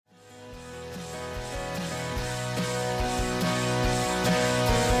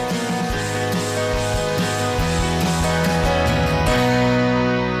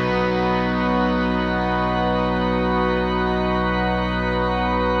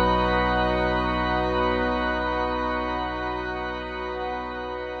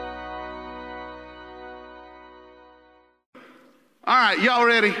All right, y'all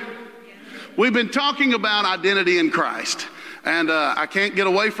ready? We've been talking about identity in Christ, and I can't get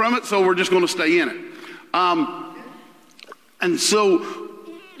away from it, so we're just going to stay in it. And so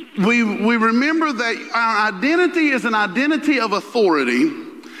we remember that our identity is an identity of authority,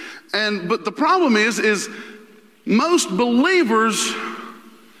 but the problem is most believers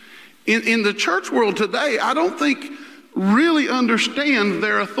in the church world today, I don't think really understand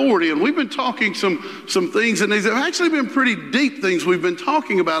their authority. And we've been talking some things, and these have actually been pretty deep things we've been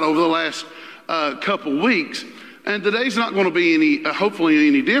talking about over the last couple weeks. And today's not going to be hopefully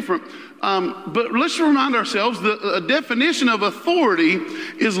any different. But let's remind ourselves that a definition of authority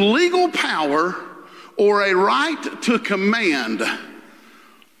is legal power or a right to command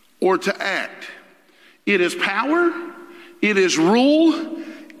or to act. It is power, it is rule,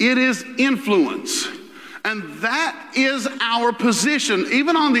 it is influence. And that is our position,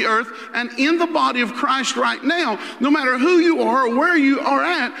 even on the earth and in the body of Christ right now. No matter who you are or where you are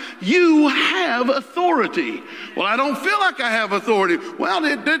at, you have authority. Well, I don't feel like I have authority. Well,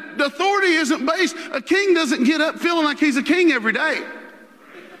 the authority isn't based. A king doesn't get up feeling like he's a king every day.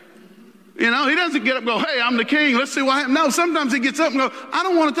 You know, he doesn't get up and go, hey, I'm the king. Let's see what happens. No, sometimes he gets up and go, I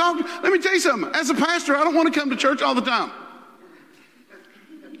don't want to talk. Let me tell you something. As a pastor, I don't want to come to church all the time.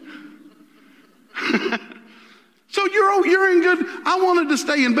 So you're in good. I wanted to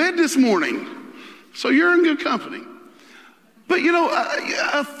stay in bed this morning, so you're in good company. But you know,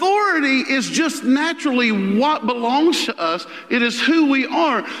 authority is just naturally what belongs to us. It is who we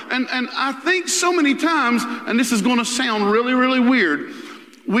are. And I think so many times, and this is going to sound really, really weird,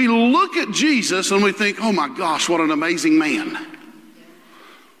 we look at Jesus and we think, oh my gosh, what an amazing man.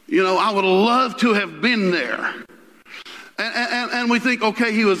 You know, I would love to have been there. And we think,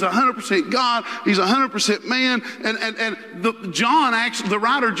 okay, he was 100% God, he's 100% man. And the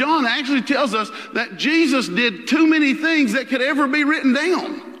writer John actually tells us that Jesus did too many things that could ever be written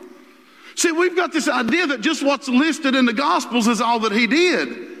down. See, we've got this idea that just what's listed in the Gospels is all that he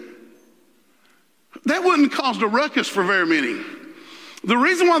did. That wouldn't cause a ruckus for very many. The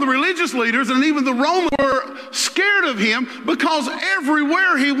reason why the religious leaders and even the Romans were scared of him, because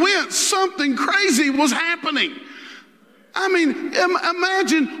everywhere he went, something crazy was happening. I mean,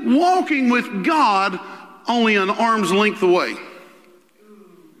 imagine walking with God only an arm's length away.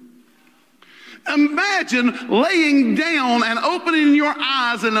 Imagine laying down and opening your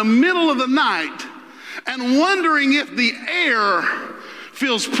eyes in the middle of the night and wondering if the air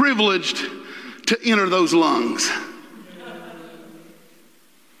feels privileged to enter those lungs.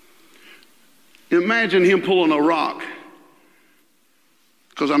 Imagine him pulling a rock,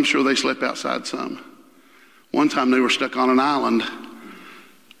 because I'm sure they slept outside some. One time they were stuck on an island.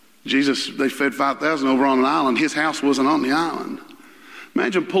 They fed 5,000 over on an island. His house wasn't on the island.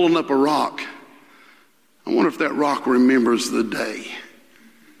 Imagine pulling up a rock. I wonder if that rock remembers the day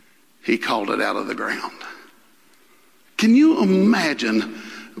he called it out of the ground. Can you imagine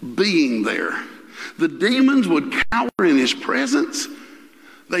being there? The demons would cower in his presence.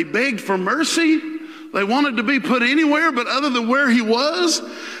 They begged for mercy. They wanted to be put anywhere but other than where he was.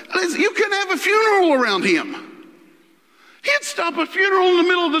 You couldn't have a funeral around him. He'd stop a funeral in the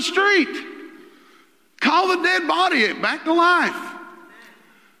middle of the street, call the dead body back to life.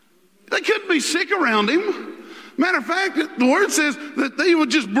 They couldn't be sick around him. Matter of fact, the word says that they would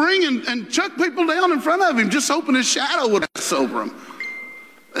just bring and chuck people down in front of him, just hoping his shadow would pass over him.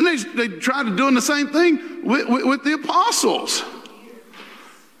 And they tried doing the same thing with the apostles.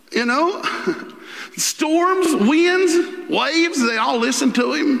 You know, storms, winds, waves, they all listened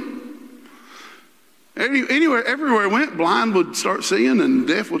to him. Everywhere he went, blind would start seeing, and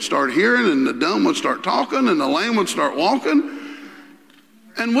deaf would start hearing, and the dumb would start talking, and the lame would start walking.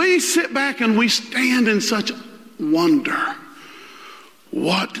 And we sit back and we stand in such wonder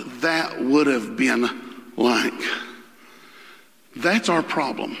what that would have been like. That's our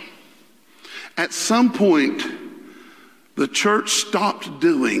problem. At some point, the church stopped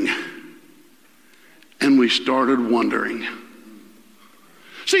doing, and we started wondering.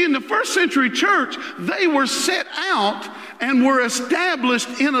 See, in the first century church, they were set out and were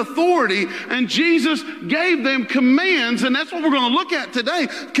established in authority, and Jesus gave them commands, and that's what we're going to look at today,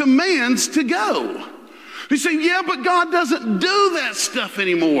 commands to go. You say, yeah, but God doesn't do that stuff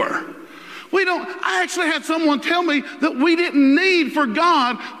anymore. I actually had someone tell me that we didn't need for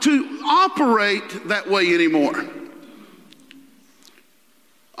God to operate that way anymore.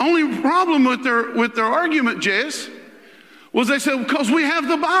 Only problem with their argument, Jess, was they said, because we have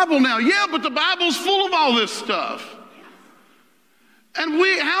the Bible now. Yeah, but the Bible's full of all this stuff. And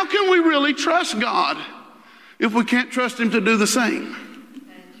how can we really trust God if we can't trust him to do the same?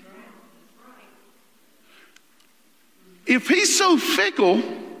 if he's so fickle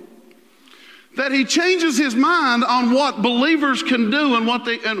that he changes his mind on what believers can do and what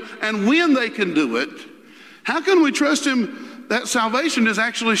they and when they can do it, how can we trust him that salvation is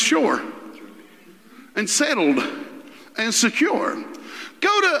actually sure and settled and secure?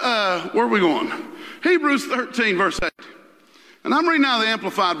 Go to, where are we going? Hebrews 13, verse 8. And I'm reading out of the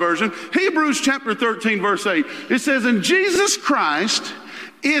Amplified Version. Hebrews chapter 13, verse 8. It says, and Jesus Christ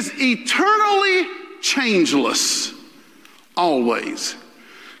is eternally changeless, always.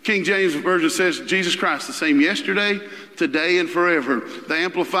 King James Version says, Jesus Christ, the same yesterday, today, and forever. The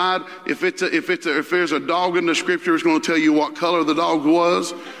Amplified, if there's a dog in the scripture, it's going to tell you what color the dog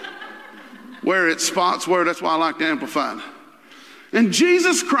was, where its spots were. That's why I like the Amplified. And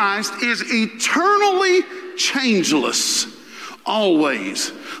Jesus Christ is eternally changeless,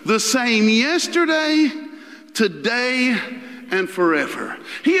 always. The same yesterday, today, and forever.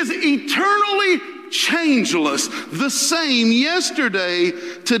 He is eternally changeless, the same yesterday,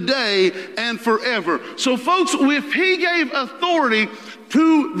 today, and forever. So folks, if he gave authority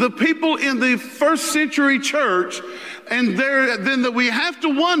to the people in the first century church, and then that we have to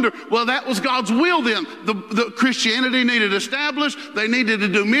wonder, well, that was God's will then. The Christianity needed established. They needed to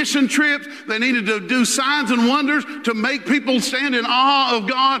do mission trips. They needed to do signs and wonders to make people stand in awe of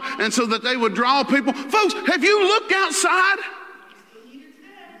God and so that they would draw people. Folks, have you looked outside?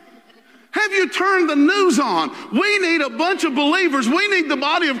 Have you turned the news on? We need a bunch of believers. We need the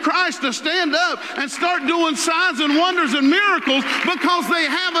body of Christ to stand up and start doing signs and wonders and miracles because they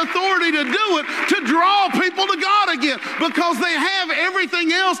have authority to do it, to draw people to God again, because they have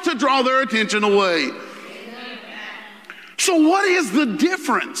everything else to draw their attention away. So what is the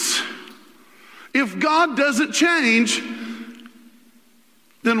difference? If God doesn't change,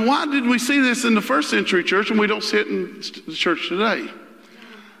 then why did we see this in the first century church and we don't see it in the church today?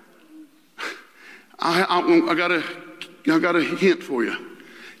 I got a hint for you.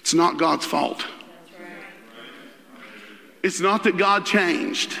 It's not God's fault. It's not that God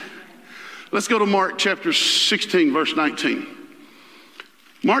changed. Let's go to Mark chapter 16, verse 19.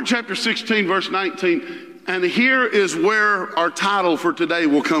 Mark chapter 16, verse 19. And here is where our title for today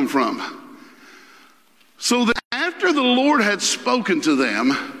will come from. So that after the Lord had spoken to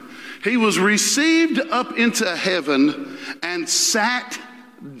them, he was received up into heaven and sat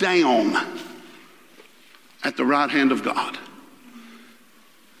down at the right hand of God.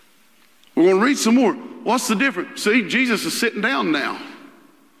 We're going to read some more. What's the difference? See, Jesus is sitting down now.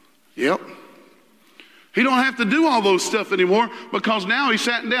 Yep. He don't have to do all those stuff anymore because now he's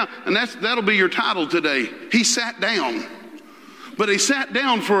sat down. And that'll be your title today. He sat down. But he sat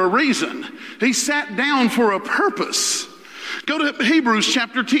down for a reason. He sat down for a purpose. Go to Hebrews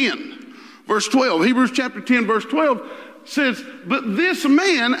chapter 10, verse 12. Hebrews chapter 10, verse 12 says, but this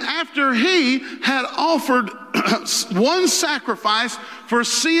man, after he had offered one sacrifice for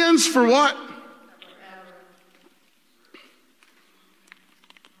sins, for what?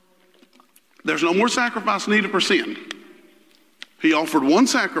 There's no more sacrifice needed for sin. He offered one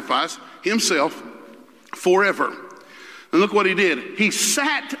sacrifice, himself, forever. And look what he did. He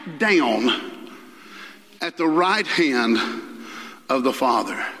sat down at the right hand of the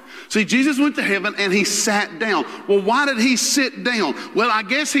Father. See, Jesus went to heaven and he sat down. Well, why did he sit down? Well, I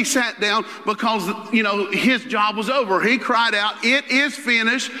guess he sat down because, his job was over. He cried out, it is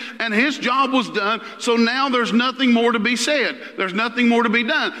finished, and his job was done. So now there's nothing more to be said. There's nothing more to be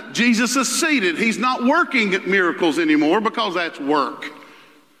done. Jesus is seated. He's not working at miracles anymore because that's work.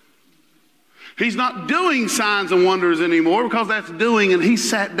 He's not doing signs and wonders anymore because that's doing, and he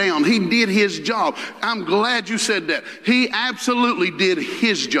sat down. He did his job. I'm glad you said that. He absolutely did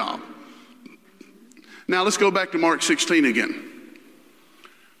his job. Now let's go back to Mark 16 again.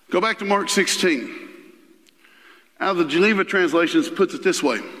 Go back to Mark 16. Out of the Geneva translations puts it this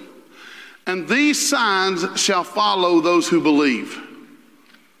way. And these signs shall follow those who believe.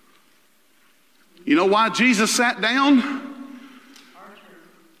 You know why Jesus sat down?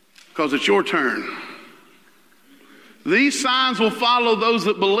 Because it's your turn. These signs will follow those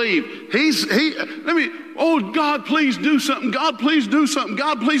that believe. Oh, God, please do something. God, please do something.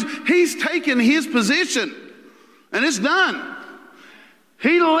 God, please. He's taken his position, and it's done.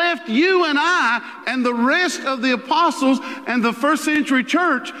 He left you and I and the rest of the apostles and the first century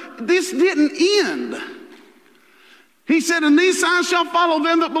church. This didn't end. He said, and these signs shall follow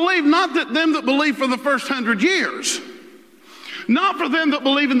them that believe, not that them that believe for the first 100 years. Not for them that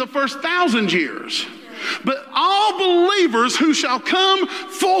believe in the first 1,000 years, but all believers who shall come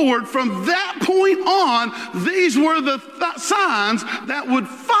forward from that point on. These were the signs that would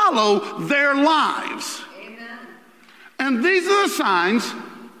follow their lives. Amen. And these are the signs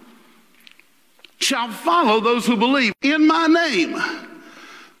shall follow those who believe. In my name,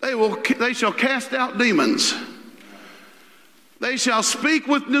 they shall cast out demons. They shall speak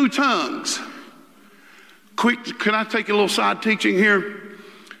with new tongues. Quick, can I take a little side teaching here?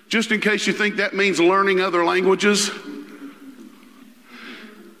 Just in case you think that means learning other languages.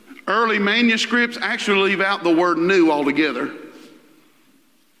 Early manuscripts actually leave out the word new altogether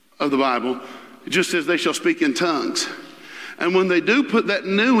of the Bible. It just says they shall speak in tongues. And when they do put that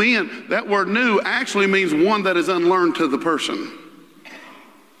new in, that word new actually means one that is unlearned to the person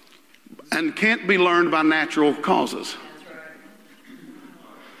and can't be learned by natural causes.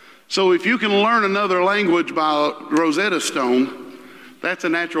 So if you can learn another language by Rosetta Stone, that's a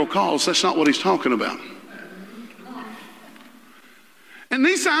natural cause. That's not what he's talking about. And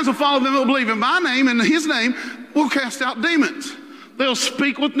these signs will follow them that believe. In my name, in his name, will cast out demons. They'll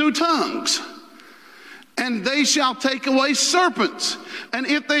speak with new tongues. And they shall take away serpents. And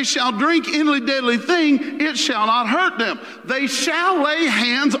if they shall drink any deadly thing, it shall not hurt them. They shall lay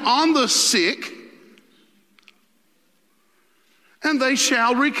hands on the sick, and they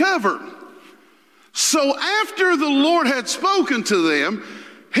shall recover. So after the Lord had spoken to them,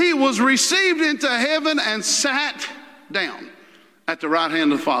 he was received into heaven and sat down at the right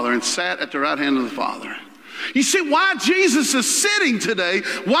hand of the Father, and sat at the right hand of the Father. You see, why Jesus is sitting today,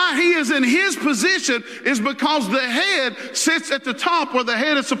 why he is in his position, is because the head sits at the top where the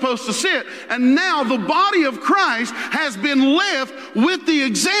head is supposed to sit. And now the body of Christ has been left with the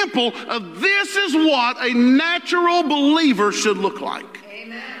example of this is what a natural believer should look like.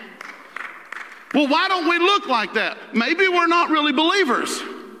 Amen. Well, why don't we look like that? Maybe we're not really believers.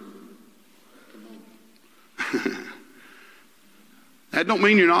 That don't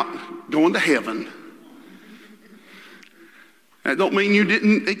mean you're not going to heaven. That don't mean you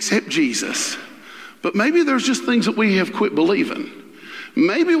didn't accept Jesus. But maybe there's just things that we have quit believing.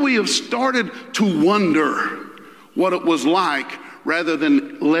 Maybe we have started to wonder what it was like rather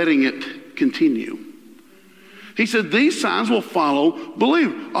than letting it continue. He said, these signs will follow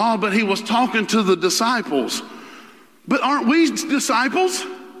believe. Oh, but he was talking to the disciples. But aren't we disciples?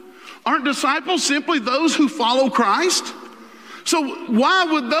 Aren't disciples simply those who follow Christ? So why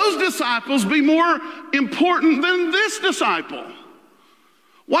would those disciples be more important than this disciple?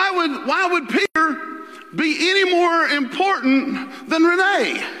 Why would Peter be any more important than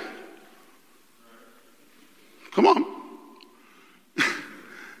Renee? Come on.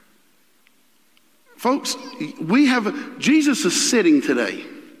 Folks, Jesus is sitting today,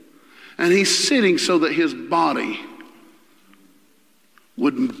 and he's sitting so that his body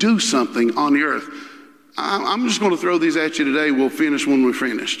would do something on the earth. I'm just going to throw these at you today. We'll finish when we're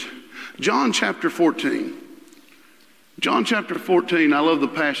finished. John chapter 14. John chapter 14, I love the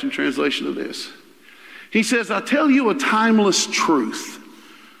Passion Translation of this. He says, I tell you a timeless truth.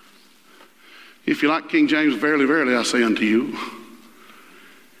 If you like King James, verily, verily, I say unto you.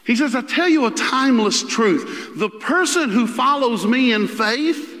 He says, I tell you a timeless truth. The person who follows me in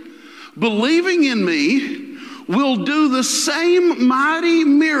faith, believing in me, will do the same mighty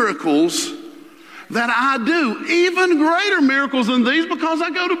miracles that I do, even greater miracles than these, because I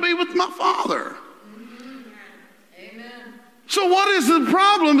go to be with my Father. Amen. So what is the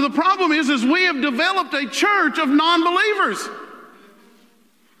problem? The problem is we have developed a church of non-believers.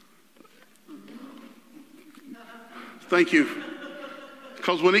 Thank you.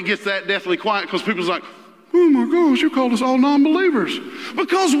 Because when it gets that deathly quiet, because people's like, oh my gosh, you called us all non-believers.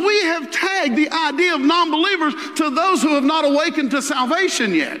 Because we have tagged the idea of non-believers to those who have not awakened to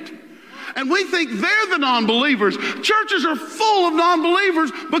salvation yet. And we think they're the non-believers. Churches are full of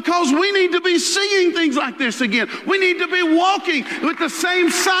non-believers because we need to be seeing things like this again. We need to be walking with the same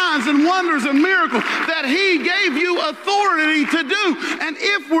signs and wonders and miracles that he gave you authority to do. And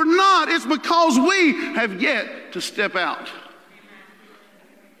if we're not, it's because we have yet to step out.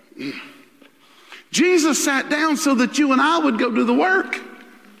 Jesus sat down so that you and I would go do the work.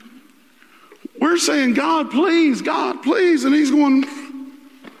 We're saying, God, please, and he's going,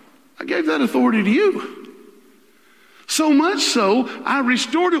 I gave that authority to you. So much so, I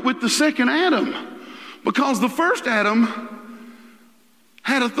restored it with the second Adam. Because the first Adam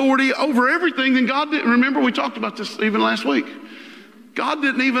had authority over everything, and God didn't. Remember, we talked about this even last week. God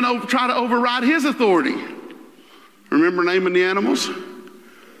didn't even try to override his authority. Remember naming the animals?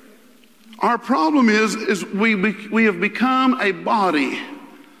 Our problem is we have become a body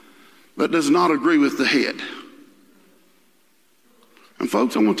that does not agree with the head. And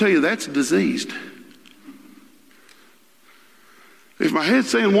folks, I'm going to tell you, that's diseased. If my head's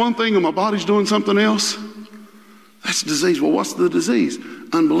saying one thing and my body's doing something else, that's disease. Well, what's the disease?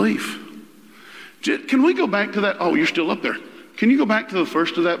 Unbelief. Can we go back to that? Oh, you're still up there. Can you go back to the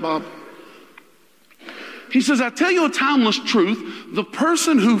first of that, Bob? he says, I tell you a timeless truth. The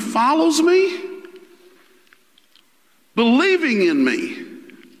person who follows me, believing in me.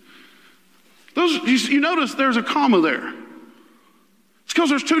 You notice there's a comma there. It's because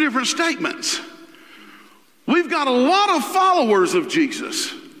there's two different statements. We've got a lot of followers of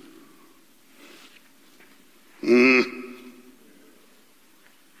Jesus.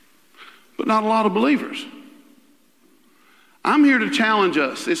 But not a lot of believers. I'm here to challenge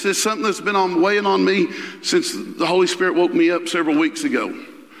us. This is something that's been weighing on me since the Holy Spirit woke me up several weeks ago.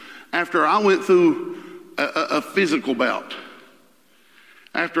 After I went through a physical bout.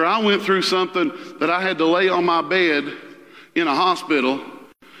 After I went through something that I had to lay on my bed in a hospital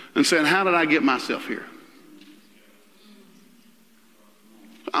and saying, how did I get myself here?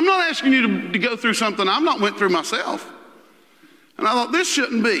 I'm not asking you to go through something I've not went through myself. And I thought, this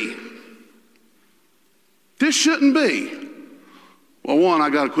shouldn't be. This shouldn't be. Well, one, I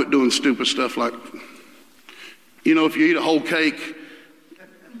got to quit doing stupid stuff like, if you eat a whole cake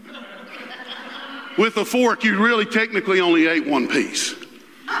with a fork, you really technically only ate one piece.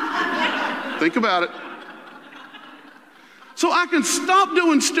 Think about it. So I can stop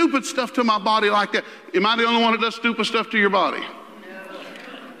doing stupid stuff to my body like that. Am I the only one that does stupid stuff to your body?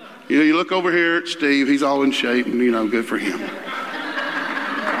 You look over here at Steve, he's all in shape, and good for him.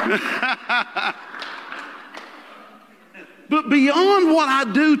 But beyond what I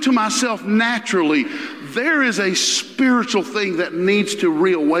do to myself naturally, there is a spiritual thing that needs to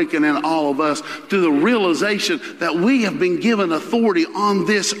reawaken in all of us to the realization that we have been given authority on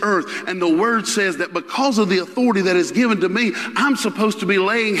this earth. And the word says that because of the authority that is given to me, I'm supposed to be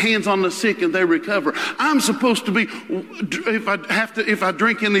laying hands on the sick and they recover. I'm supposed to be, if I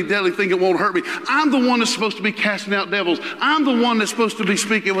drink any deadly thing, it won't hurt me. I'm the one that's supposed to be casting out devils. I'm the one that's supposed to be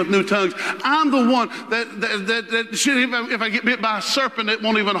speaking with new tongues. I'm the one that should, if I get bit by a serpent, it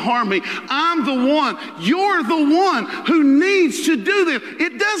won't even harm me. I'm the one. You're the one who needs to do this.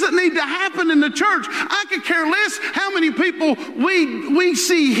 It doesn't need to happen in the church. I could care less how many people we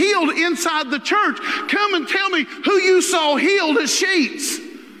see healed inside the church. Come and tell me who you saw healed at Sheets.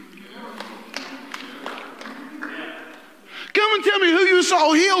 Come and tell me who you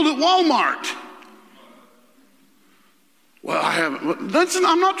saw healed at Walmart. Well, I haven't.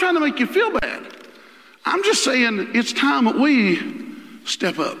 I'm not trying to make you feel bad. I'm just saying it's time that we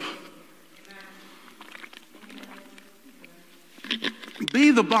step up.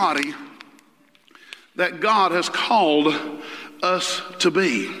 Be the body that God has called us to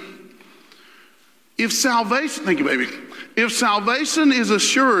be. If salvation, thank you, baby. If salvation is a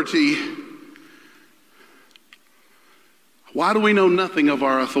surety, why do we know nothing of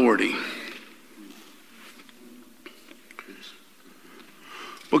our authority?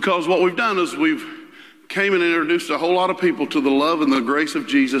 Because what we've done is we've came and introduced a whole lot of people to the love and the grace of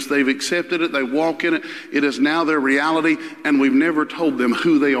Jesus. They've accepted it. They walk in it. It is now their reality, and we've never told them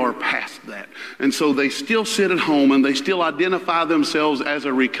who they are past that. And so they still sit at home, and they still identify themselves as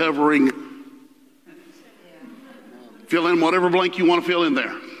a recovering. Fill in whatever blank you want to fill in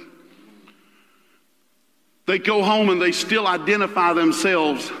there. They go home, and they still identify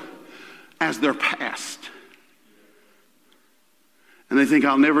themselves as their past. And they think,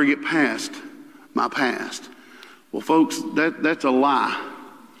 I'll never get past my past. Well, folks, that's a lie.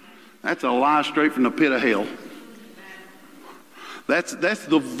 That's a lie straight from the pit of hell. That's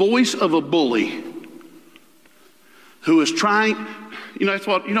the voice of a bully who is trying. That's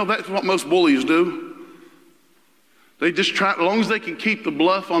what most bullies do. They just try, as long as they can keep the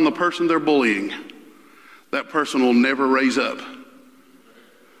bluff on the person they're bullying, that person will never raise up.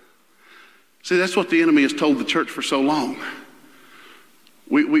 See, that's what the enemy has told the church for so long.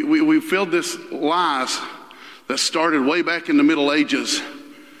 We filled this lies that started way back in the Middle Ages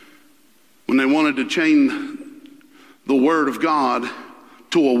when they wanted to chain the Word of God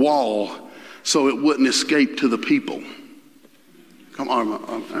to a wall so it wouldn't escape to the people. Come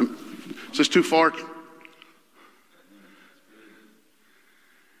on, is this too far?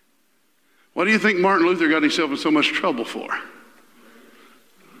 What do you think Martin Luther got himself in so much trouble for?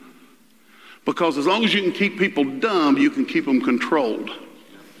 Because as long as you can keep people dumb, you can keep them controlled.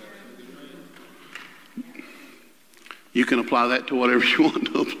 You can apply that to whatever you want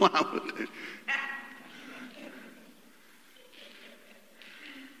to apply with it.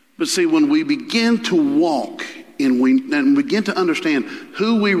 But see, when we begin to walk and we begin to understand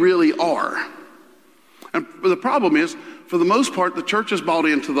who we really are, and the problem is, for the most part, the church has bought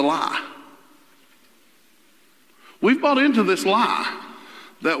into the lie. We've bought into this lie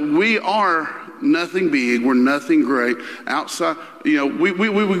that we are nothing big, we're nothing great. Outside,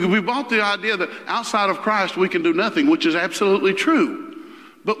 we bought the idea that outside of Christ we can do nothing, which is absolutely true.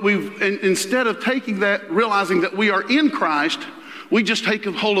 But instead of taking that, realizing that we are in Christ, we just take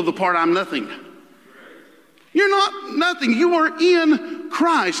hold of the part, I'm nothing. You're not nothing. You are in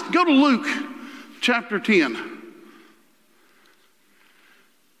Christ. Go to Luke chapter 10.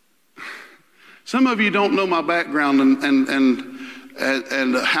 Some of you don't know my background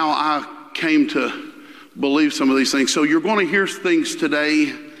and how I came to believe some of these things. So you're going to hear things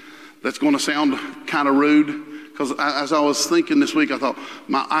today that's going to sound kind of rude. Because as I was thinking this week, I thought,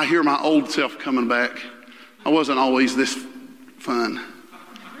 I hear my old self coming back. I wasn't always this fun.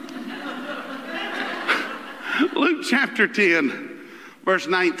 Luke chapter 10, verse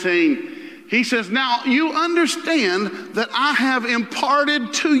 19. He says, now you understand that I have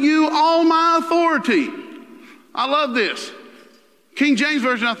imparted to you all my authority. I love this. King James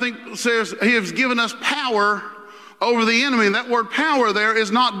Version, I think, says he has given us power over the enemy. And that word power there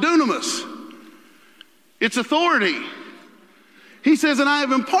is not dunamis. It's authority. He says, and I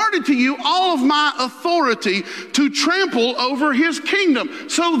have imparted to you all of my authority to trample over his kingdom.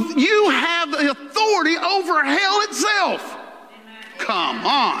 So you have the authority over hell itself. Amen. Come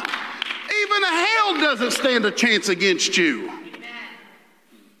on. Even hell doesn't stand a chance against you. Amen.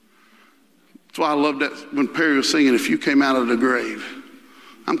 That's why I love that when Perry was singing, if you came out of the grave,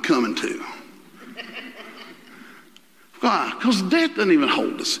 I'm coming too. Why? Because death doesn't even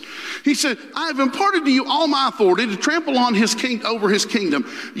hold us. He said, I have imparted to you all my authority to trample on over his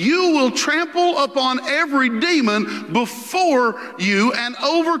kingdom. You will trample upon every demon before you and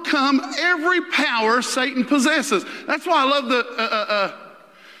overcome every power Satan possesses. That's why I love the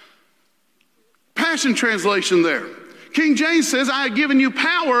Passion Translation there. King James says, I have given you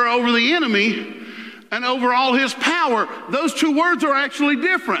power over the enemy and over all his power. Those two words are actually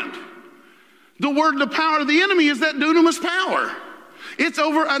different. The power of the enemy is that dunamis power. It's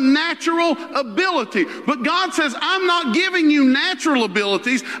over a natural ability. But God says, I'm not giving you natural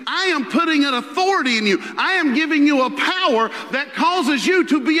abilities. I am putting an authority in you. I am giving you a power that causes you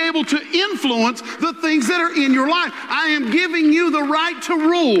to be able to influence the things that are in your life. I am giving you the right to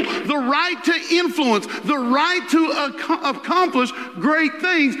rule, the right to influence, the right to accomplish great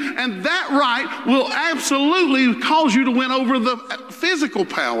things. And that right will absolutely cause you to win over the physical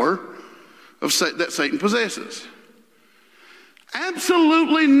power that Satan possesses.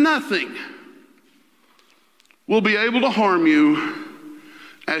 Absolutely nothing will be able to harm you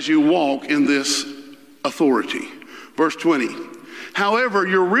as you walk in this authority. Verse 20. However,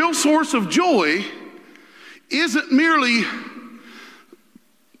 your real source of joy isn't merely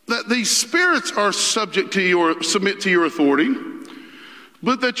that these spirits are submit to your authority,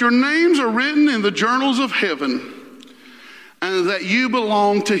 but that your names are written in the journals of heaven and that you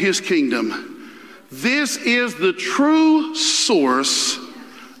belong to his kingdom. This is the true source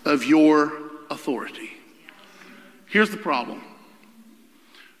of your authority. Here's the problem.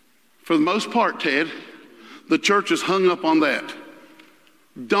 For the most part, Ted, the church is hung up on that.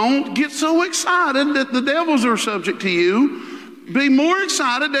 Don't get so excited that the devils are subject to you. Be more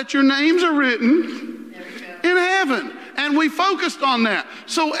excited that your names are written in heaven. And we focused on that.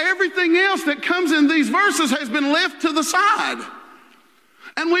 So everything else that comes in these verses has been left to the side.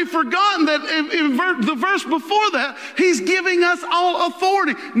 And we've forgotten that in the verse before that, he's giving us all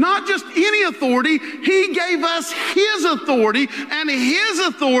authority. Not just any authority. He gave us his authority. And his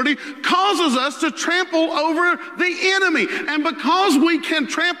authority causes us to trample over the enemy. And because we can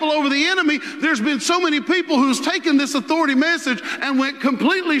trample over the enemy, there's been so many people who's taken this authority message and went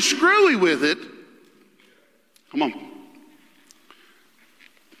completely screwy with it. Come on.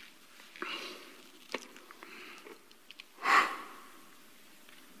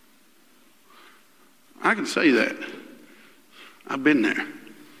 I can say that. I've been there.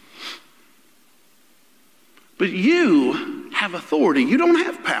 But you have authority. You don't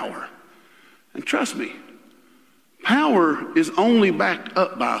have power. And trust me, power is only backed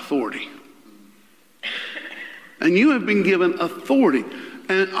up by authority. And you have been given authority.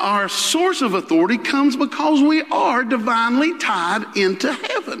 And our source of authority comes because we are divinely tied into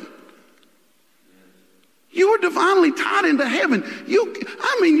heaven. You are divinely tied into heaven.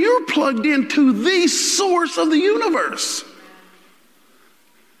 You're plugged into the source of the universe.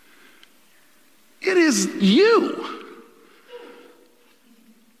 It is you.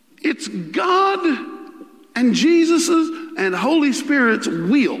 It's God and Jesus' and Holy Spirit's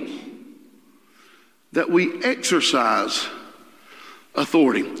will that we exercise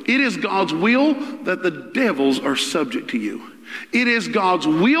authority. It is God's will that the devils are subject to you. It is God's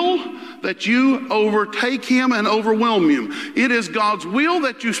will that you overtake him and overwhelm him. It is God's will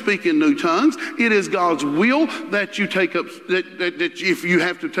that you speak in new tongues. It is God's will that you take up, that if you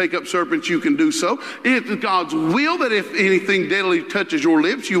have to take up serpents, you can do so. It is God's will that if anything deadly touches your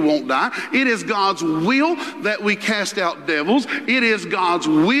lips, you won't die. It is God's will that we cast out devils. It is God's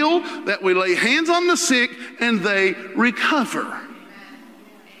will that we lay hands on the sick and they recover.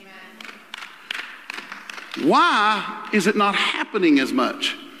 Why is it not happening as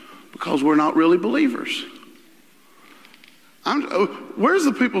much? Because we're not really believers. Where's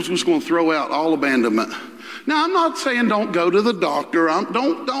the people who's going to throw out all abandonment? Now, I'm not saying don't go to the doctor.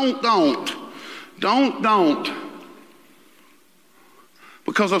 Don't.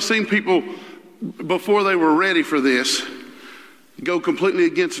 Because I've seen people, before they were ready for this, go completely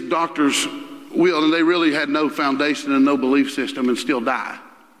against the doctor's will, and they really had no foundation and no belief system and still die.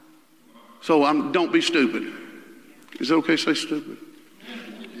 So don't be stupid. Is it okay to say stupid?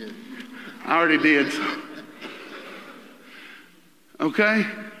 I already did. Okay?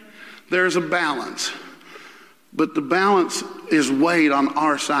 There's a balance. But the balance is weighed on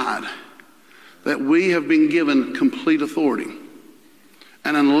our side. That we have been given complete authority.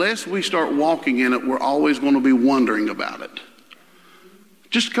 And unless we start walking in it, we're always going to be wondering about it.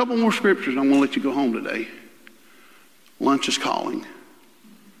 Just a couple more scriptures. I'm going to let you go home today. Lunch is calling.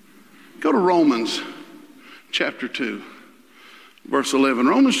 Go to Romans chapter 2, verse 11.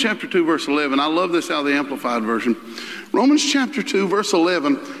 Romans chapter 2, verse 11. I love this out of the Amplified Version. Romans chapter 2, verse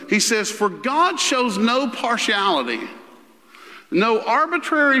 11. He says, "For God shows no partiality, no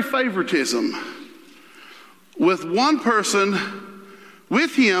arbitrary favoritism. With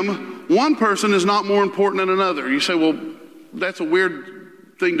him, one person is not more important than another." You say, well, that's a weird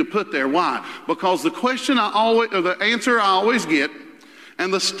thing to put there. Why? Because the answer I always get,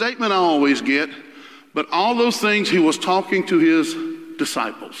 and the statement I always get, but all those things he was talking to his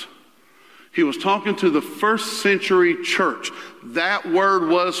disciples. He was talking to the first century church. That word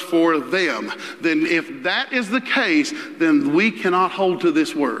was for them. Then if that is the case, then we cannot hold to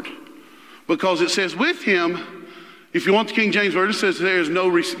this word. Because it says with him, if you want the King James Version, it says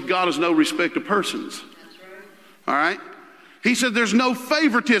God is no respect of persons. That's right. All right? He said there's no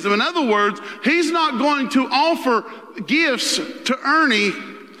favoritism. In other words, he's not going to offer gifts to Ernie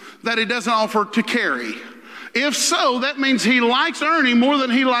that he doesn't offer to Carrie. If so, that means he likes Ernie more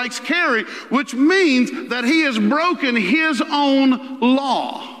than he likes Carrie, which means that he has broken his own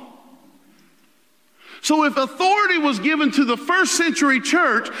law. So if authority was given to the first century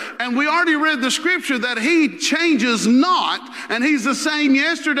church, and we already read the scripture that he changes not, and he's the same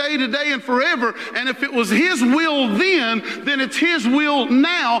yesterday, today, and forever, and if it was his will then it's his will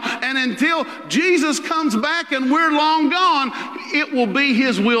now, and until Jesus comes back and we're long gone, it will be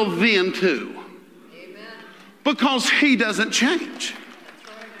his will then too. Amen. Because he doesn't change.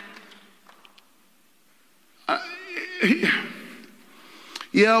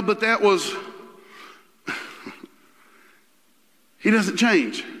 Yeah, but that was... He doesn't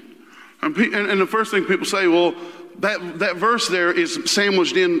change. And the first thing people say, well, that verse there is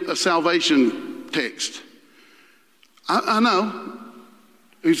sandwiched in a salvation text. I know.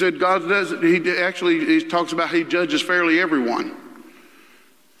 He said God does. He talks about he judges fairly everyone.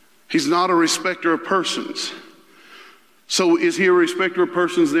 He's not a respecter of persons. So is he a respecter of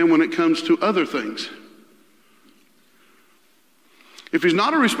persons then when it comes to other things? If he's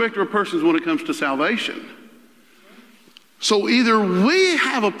not a respecter of persons when it comes to salvation, so either we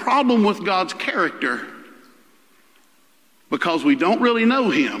have a problem with God's character because we don't really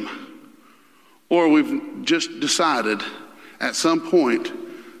know him, or we've just decided at some point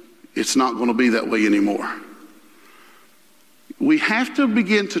it's not going to be that way anymore. We have to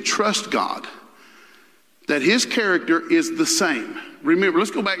begin to trust God that his character is the same. Remember, let's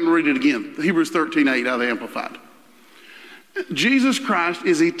go back and read it again. Hebrews 13:8 out of the Amplified. Jesus Christ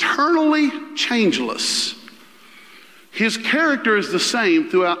is eternally changeless. His character is the same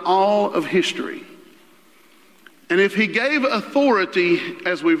throughout all of history. And if he gave authority,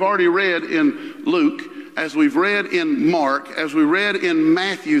 as we've already read in Luke, as we've read in Mark, as we read in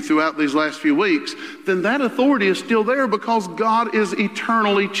Matthew throughout these last few weeks, then that authority is still there because God is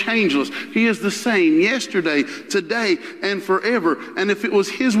eternally changeless. He is the same yesterday, today, and forever. And if it was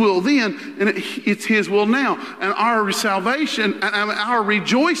his will then, and it's his will now. And our salvation and our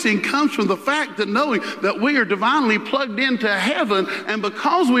rejoicing comes from the fact that knowing that we are divinely plugged into heaven, and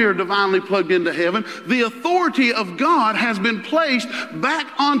because we are divinely plugged into heaven, the authority of God has been placed back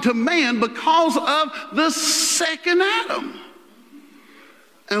onto man because of the second Adam.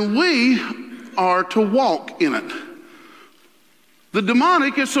 And we are to walk in it. The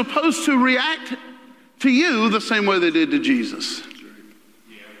demonic is supposed to react to you the same way they did to Jesus.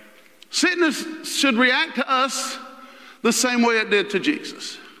 Sickness should react to us the same way it did to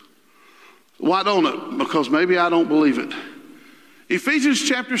Jesus. Why don't it? Because maybe I don't believe it. Ephesians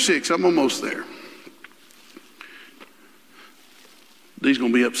chapter 6, I'm almost there. Dee's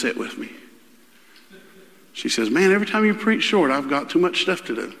going to be upset with me. She says, man, every time you preach short, I've got too much stuff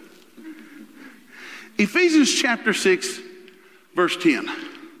to do. Ephesians chapter 6, verse 10.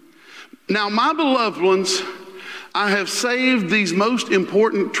 Now, my beloved ones, I have saved these most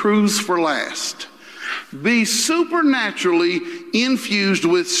important truths for last. Be supernaturally infused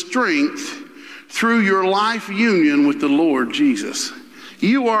with strength through your life union with the Lord Jesus.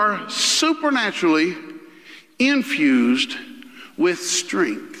 You are supernaturally infused with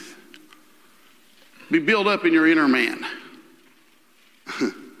strength. Be built up in your inner man.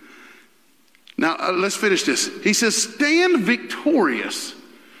 Now, let's finish this. He says, stand victorious.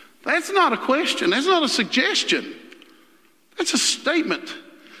 That's not a question. That's not a suggestion. That's a statement.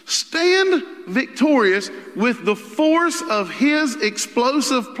 Stand victorious with the force of his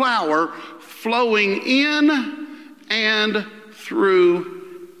explosive power flowing in and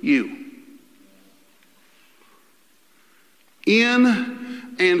through you.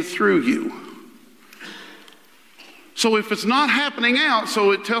 In and through you. So if it's not happening out, so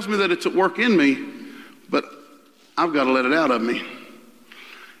it tells me that it's at work in me, but I've got to let it out of me.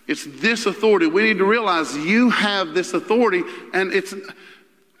 It's this authority. We need to realize you have this authority, and it's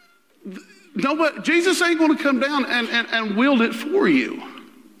nobody. Jesus ain't going to come down and wield it for you.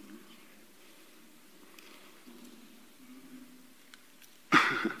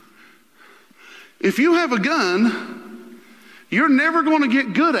 If you have a gun, you're never going to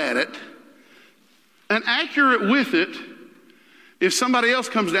get good at it and accurate with it if somebody else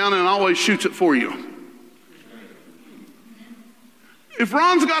comes down and always shoots it for you. If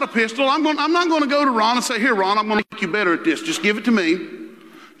Ron's got a pistol, I'm not going to go to Ron and say, here, Ron, I'm going to make you better at this. Just give it to me.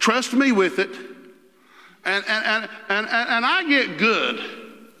 Trust me with it. And I get good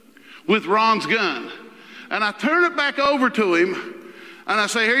with Ron's gun. And I turn it back over to him, and I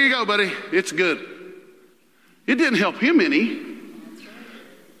say, here you go, buddy. It's good. It didn't help him any.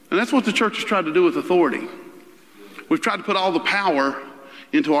 And that's what the church has tried to do with authority. We've tried to put all the power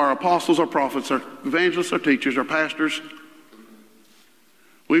into our apostles, our prophets, our evangelists, our teachers, our pastors.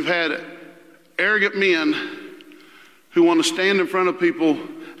 We've had arrogant men who want to stand in front of people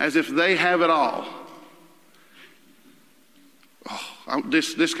as if they have it all.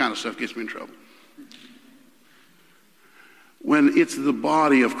 This kind of stuff gets me in trouble. When it's the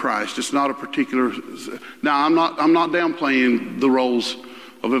body of Christ, it's not a particular. Now, I'm not downplaying the roles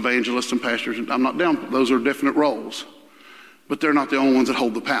of evangelists and pastors. I'm not down. Those are definite roles, but they're not the only ones that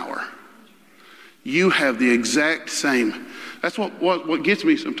hold the power. You have the exact same. That's what gets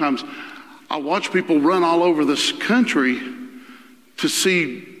me sometimes. I watch people run all over this country to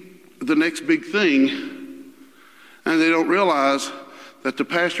see the next big thing, and they don't realize that the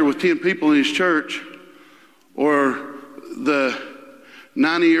pastor with 10 people in his church, or the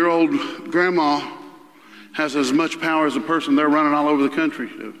 90-year-old grandma, has as much power as the person they're running all over the country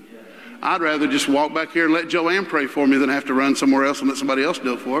to. I'd rather just walk back here and let Joanne pray for me than have to run somewhere else and let somebody else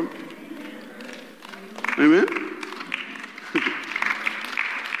do it for me. Amen?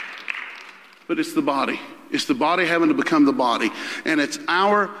 But it's the body. It's the body having to become the body. And it's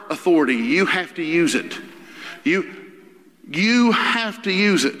our authority. You have to use it. You have to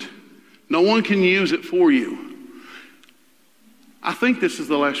use it. No one can use it for you. I think this is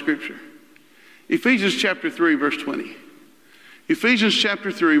the last scripture. Ephesians chapter 3, verse 20. Ephesians chapter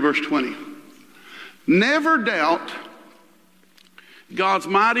 3, verse 20. Never doubt God's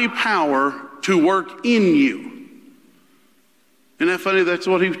mighty power to work in you. Isn't that funny? That's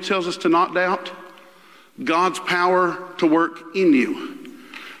what he tells us to not doubt. God's power to work in you.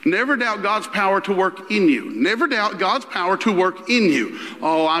 Never doubt God's power to work in you. Never doubt God's power to work in you.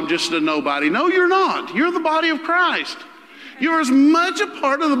 Oh, I'm just a nobody. No, you're not. You're the body of Christ. You're as much a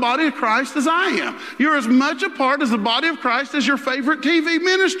part of the body of Christ as I am. You're as much a part of the body of Christ as your favorite TV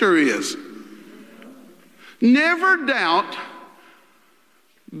minister is. Never doubt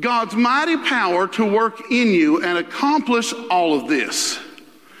God's mighty power to work in you and accomplish all of this.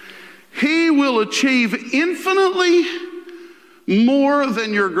 He will achieve infinitely more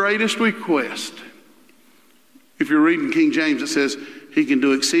than your greatest request. If you're reading King James, it says, he can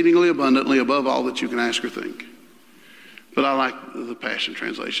do exceedingly abundantly above all that you can ask or think. But I like the Passion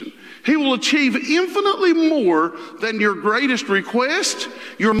Translation. He will achieve infinitely more than your greatest request,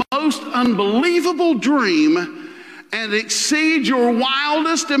 your most unbelievable dream, and exceed your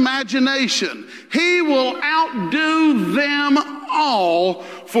wildest imagination. He will outdo them all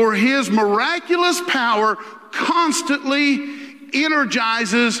for his miraculous power constantly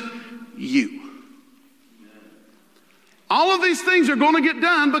energizes you. All of these things are going to get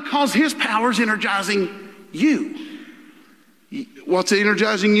done because his power is energizing you. What's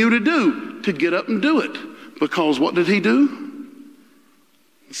energizing you to do? To get up and do it. Because what did he do?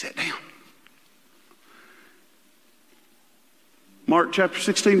 He sat down. Mark chapter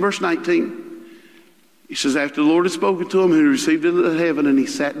 16, verse 19. He says, after the Lord had spoken to him, he received into heaven and he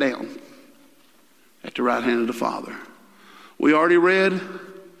sat down at the right hand of the Father. We already read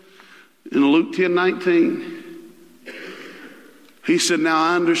in Luke 10:19. He said,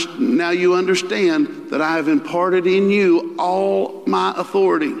 now you understand that I have imparted in you all my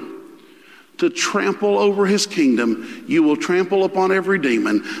authority to trample over his kingdom. You will trample upon every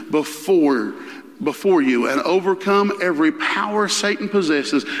demon before you and overcome every power Satan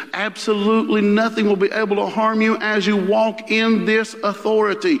possesses. Absolutely nothing will be able to harm you as you walk in this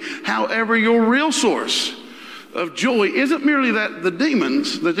authority. However, your real source of joy isn't merely that the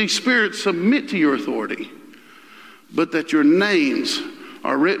demons, that these spirits submit to your authority, but that your names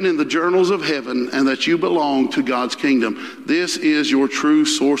are written in the journals of heaven and that you belong to God's kingdom. This is your true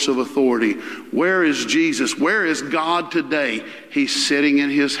source of authority. Where is Jesus? Where is God today? He's sitting in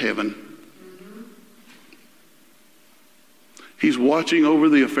his heaven. He's watching over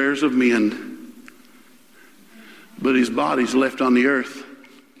the affairs of men, but his body's left on the earth.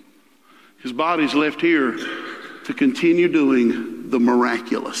 His body's left here to continue doing the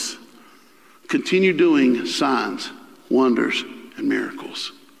miraculous, continue doing signs, wonders, and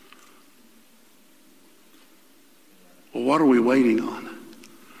miracles. Well, what are we waiting on?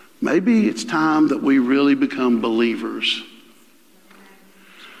 Maybe it's time that we really become believers,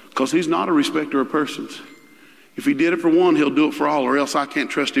 because he's not a respecter of persons. If he did it for one, he'll do it for all, or else I can't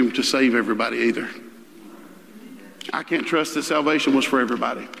trust him to save everybody either. I can't trust that salvation was for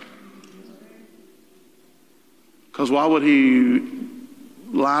everybody. Because why would he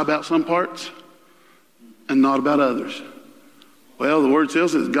lie about some parts and not about others? Well, the word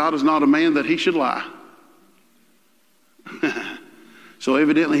tells us that God is not a man that he should lie. So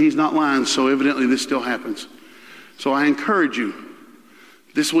evidently he's not lying, so evidently this still happens. So I encourage you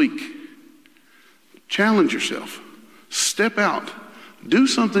this week, challenge yourself. Step out. Do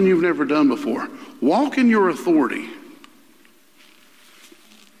something you've never done before. Walk in your authority.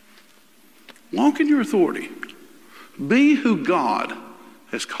 Walk in your authority. Be who God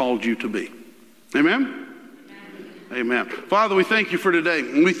has called you to be. Amen? Amen. Father, we thank you for today.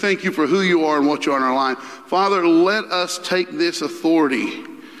 And we thank you for who you are and what you are in our life. Father, let us take this authority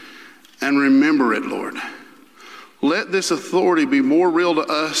and remember it, Lord. Let this authority be more real to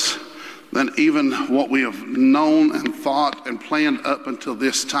us than even what we have known and thought and planned up until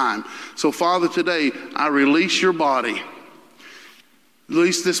this time. So, Father, today I release your body.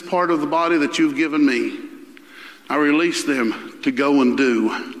 Release this part of the body that you've given me. I release them to go and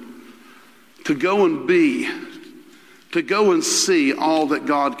do, to go and be, to go and see all that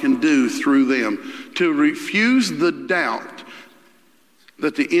God can do through them, to refuse the doubt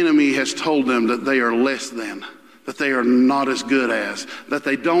that the enemy has told them that they are less than, that they are not as good as, that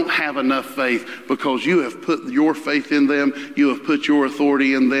they don't have enough faith, because you have put your faith in them, you have put your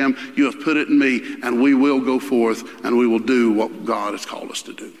authority in them, you have put it in me, and we will go forth and we will do what God has called us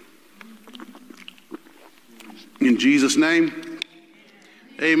to do. In Jesus' name,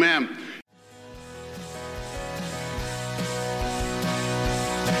 amen.